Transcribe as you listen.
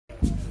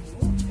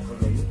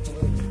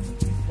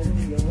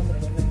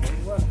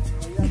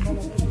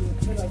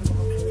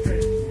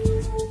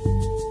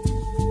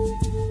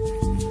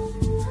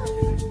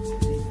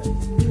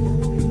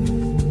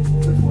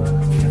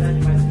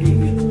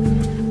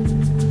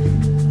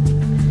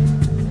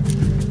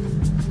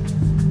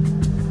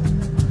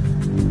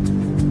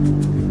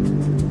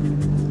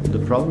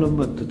problem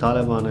with the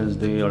Taliban is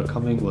they are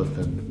coming with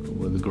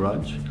a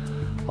grudge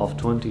of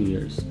 20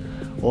 years.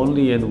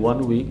 Only in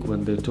 1 week,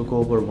 when they took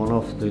over one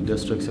of the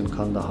districts in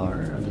Kandahar,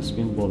 and it's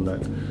been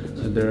Bolak,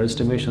 there are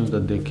estimations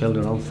that they killed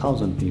around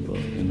 1,000 people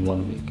in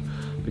 1 week,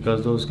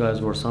 because those guys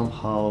were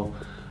somehow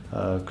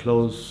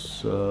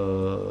closely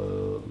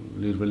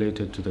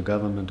related to the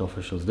government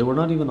officials. They were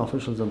not even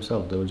officials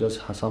themselves. They were just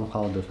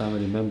somehow the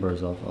family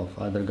members of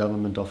either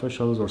government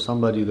officials or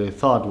somebody they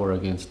thought were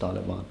against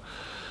Taliban.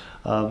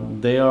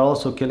 They are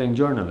also killing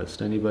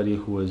journalists, anybody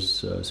who is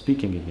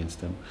speaking against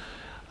them.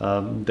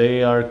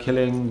 They are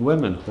killing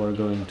women who are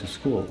going to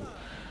school.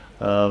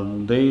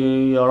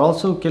 They are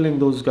also killing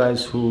those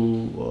guys who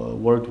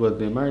worked with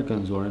the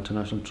Americans or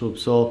international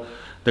troops. So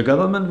the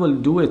government will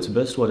do its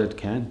best what it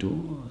can do.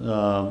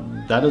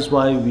 That is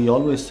why we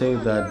always say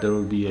that there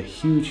will be a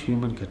huge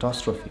human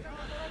catastrophe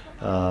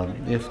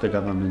if the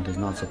government is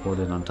not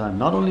supported on time.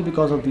 Not only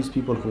because of these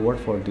people who work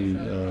for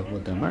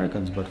with the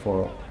Americans, but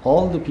for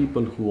all the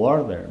people who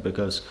are there.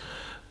 Because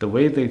the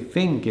way they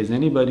think is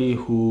anybody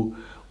who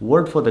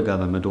worked for the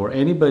government or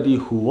anybody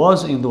who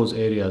was in those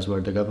areas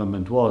where the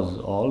government was,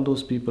 all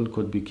those people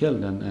could be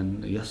killed.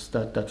 And yes,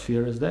 that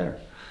fear is there.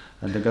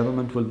 And the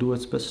government will do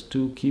its best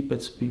to keep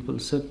its people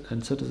and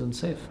citizens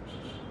safe.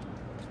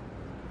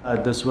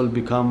 This will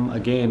become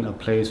again a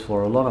place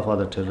for a lot of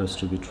other terrorists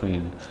to be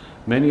trained.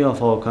 Many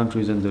of our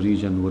countries in the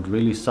region would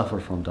really suffer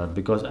from that,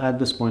 because at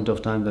this point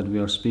of time that we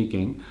are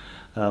speaking,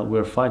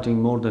 we're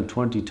fighting more than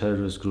 20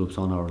 terrorist groups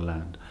on our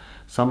land.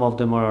 Some of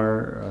them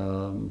are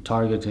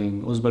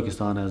targeting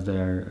Uzbekistan as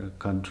their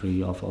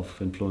country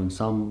of influence,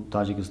 some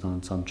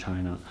Tajikistan, some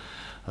China,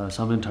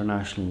 some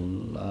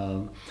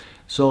international.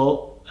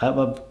 So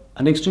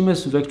an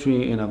extremist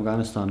victory in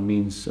Afghanistan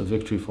means a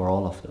victory for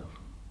all of them.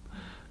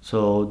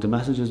 So the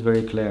message is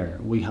very clear.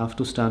 We have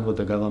to stand with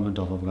the government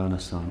of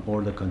Afghanistan,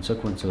 or the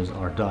consequences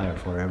are dire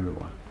for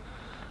everyone.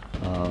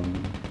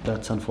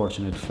 That's an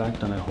unfortunate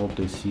fact, and I hope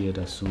they see it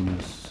as soon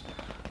as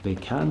they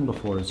can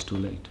before it's too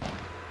late.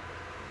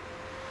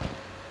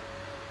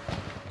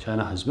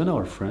 China has been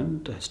our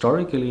friend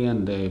historically,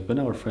 and they've been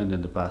our friend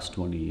in the past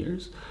 20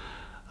 years.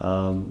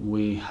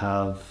 We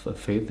have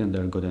faith in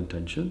their good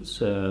intentions.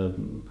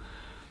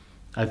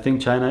 I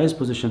think China is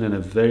positioned in a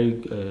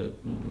very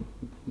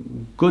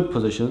good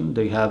position.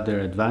 They have their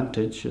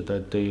advantage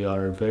that they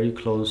are very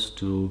close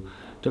to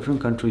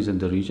different countries in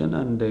the region,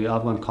 and the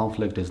Afghan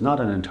conflict is not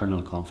an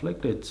internal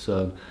conflict. It's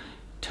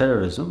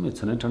terrorism.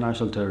 It's an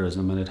international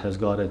terrorism, and it has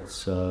got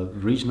its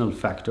regional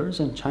factors,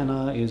 and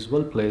China is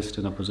well placed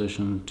in a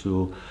position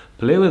to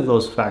play with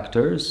those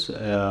factors.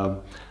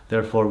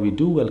 Therefore, we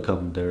do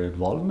welcome their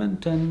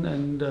involvement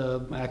and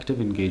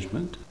active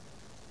engagement.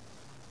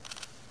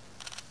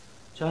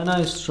 China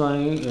is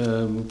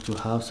trying to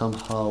have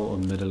somehow a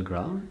middle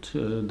ground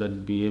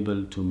that be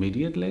able to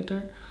mediate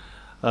later.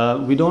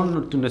 We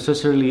don't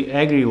necessarily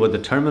agree with the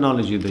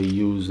terminology they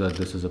use, that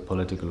this is a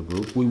political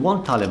group. We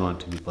want Taliban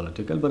to be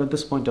political, but at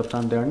this point of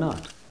time they are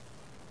not.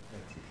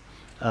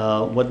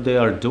 What they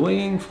are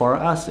doing for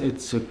us,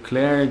 it's a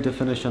clear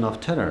definition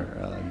of terror.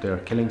 They are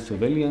killing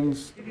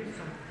civilians.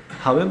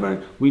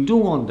 However, we do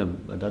want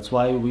them, that's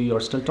why we are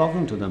still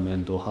talking to them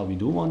in Doha. We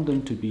do want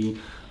them to be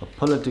a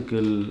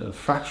political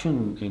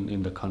fraction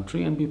in the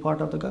country and be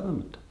part of the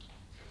government.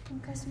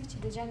 I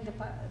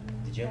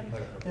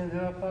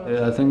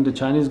think the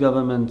Chinese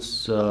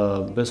government's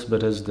best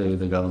bet is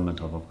the government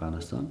of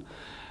Afghanistan.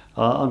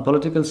 On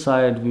political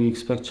side, we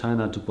expect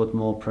China to put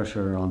more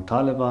pressure on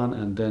Taliban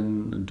and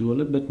then do a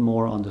little bit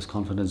more on this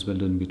confidence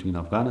building between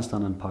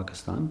Afghanistan and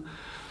Pakistan.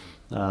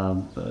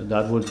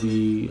 That would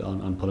be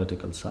on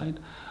political side.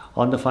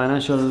 On the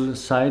financial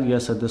side,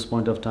 yes, at this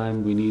point of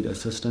time we need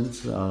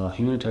assistance,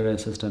 humanitarian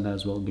assistance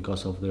as well,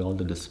 because of all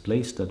the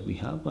displaced that we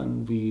have,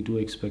 and we do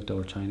expect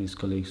our Chinese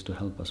colleagues to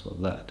help us with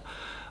that.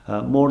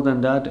 More than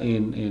that,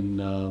 in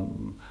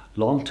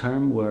long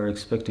term, we're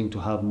expecting to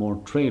have more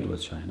trade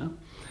with China.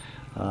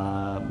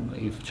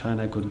 If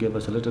China could give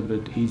us a little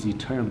bit easy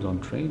terms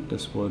on trade,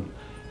 this would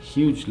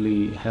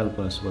hugely help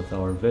us with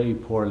our very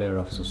poor layer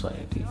of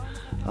society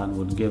and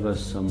would give us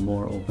some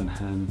more open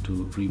hand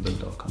to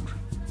rebuild our country.